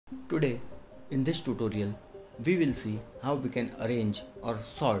Today, in this tutorial, we will see how we can arrange or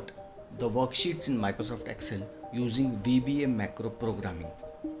sort the worksheets in Microsoft Excel using VBA Macro Programming.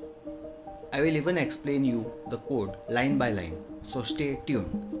 I will even explain you the code line by line, so stay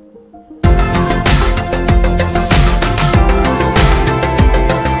tuned.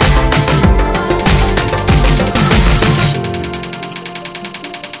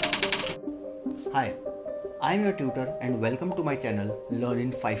 Hi, I am your tutor and welcome to my channel Learn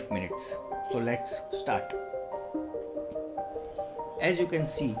in 5 minutes. So let's start. As you can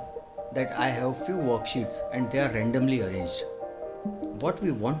see that I have few worksheets and they are randomly arranged. What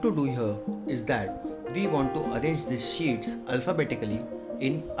we want to do here is that we want to arrange these sheets alphabetically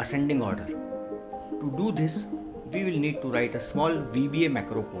in ascending order. To do this, we will need to write a small VBA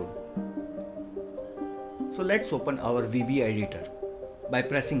macro code. So let's open our VBA editor by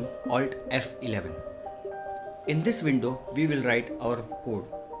pressing Alt F11. In this window, we will write our code.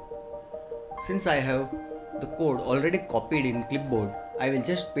 Since I have the code already copied in clipboard, I will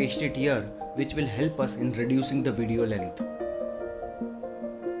just paste it here, which will help us in reducing the video length.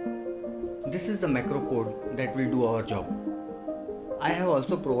 This is the macro code that will do our job. I have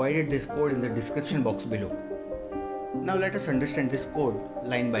also provided this code in the description box below. Now let us understand this code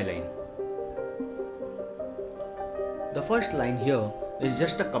line by line. The first line here is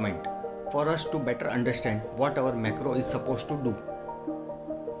just a comment for us to better understand what our macro is supposed to do.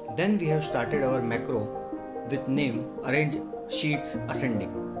 Then we have started our macro with name Arrange Sheets Ascending.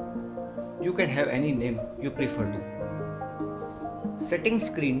 You can have any name you prefer to. Setting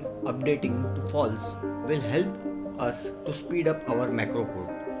screen updating to false will help us to speed up our macro code.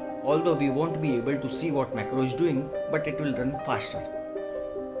 Although we won't be able to see what macro is doing, but it will run faster.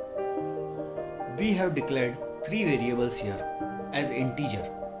 We have declared 3 variables here as integer,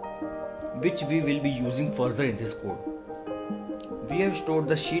 which we will be using further in this code. We have stored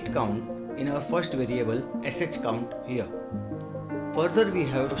the sheet count in our first variable ShCount here. Further, we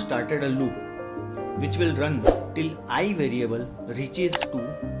have started a loop which will run till I variable reaches to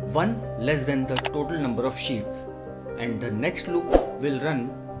 1 less than the total number of sheets, and the next loop will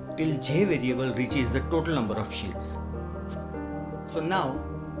run till j variable reaches the total number of sheets. So now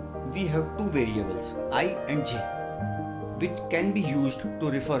we have 2 variables I and j, which can be used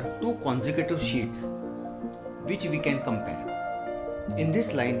to refer 2 consecutive sheets which we can compare. In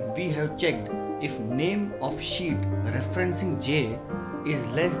this line, we have checked if name of sheet referencing j is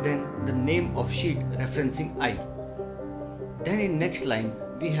less than the name of sheet referencing I. Then in next line,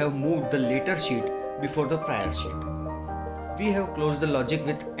 we have moved the later sheet before the prior sheet. We have closed the logic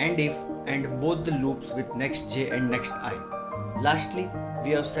with and if and both the loops with next j and next I. Lastly,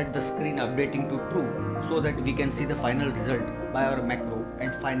 we have set the screen updating to true so that we can see the final result by our macro,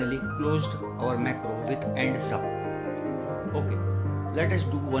 and finally closed our macro with end sub. Okay, let us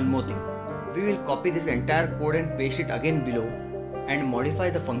do one more thing. We will copy this entire code and paste it again below and modify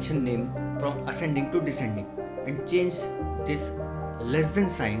the function name from ascending to descending and change this less than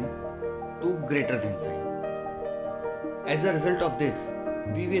sign to greater than sign. As a result of this,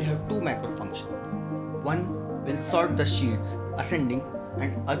 we will have 2 macro functions. One will sort the sheets ascending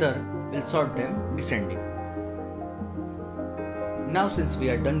and other will sort them descending. Now since we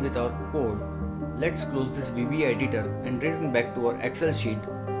are done with our code, let's close this VBA editor and return back to our Excel sheet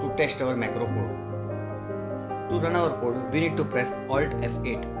to test our macro code. To run our code, we need to press Alt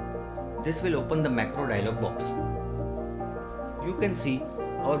F8. This will open the macro dialog box. You can see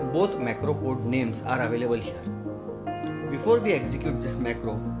our both macro code names are available here. Before we execute this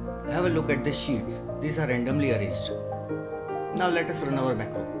macro, have a look at the sheets. These are randomly arranged. Now let us run our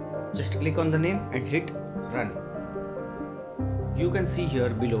macro. Just click on the name and hit run. You can see here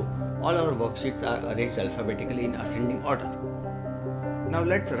below all our worksheets are arranged alphabetically in ascending order. Now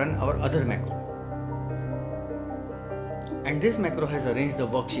let's run our other macro. And this macro has arranged the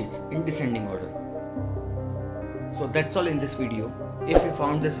worksheets in descending order. So that's all in this video. If you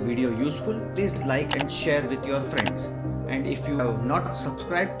found this video useful, please like and share with your friends. And if you have not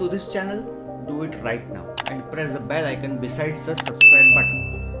subscribed to this channel, do it right now and press the bell icon besides the subscribe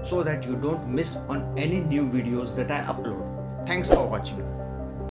button so that you don't miss on any new videos that I upload. Thanks for watching.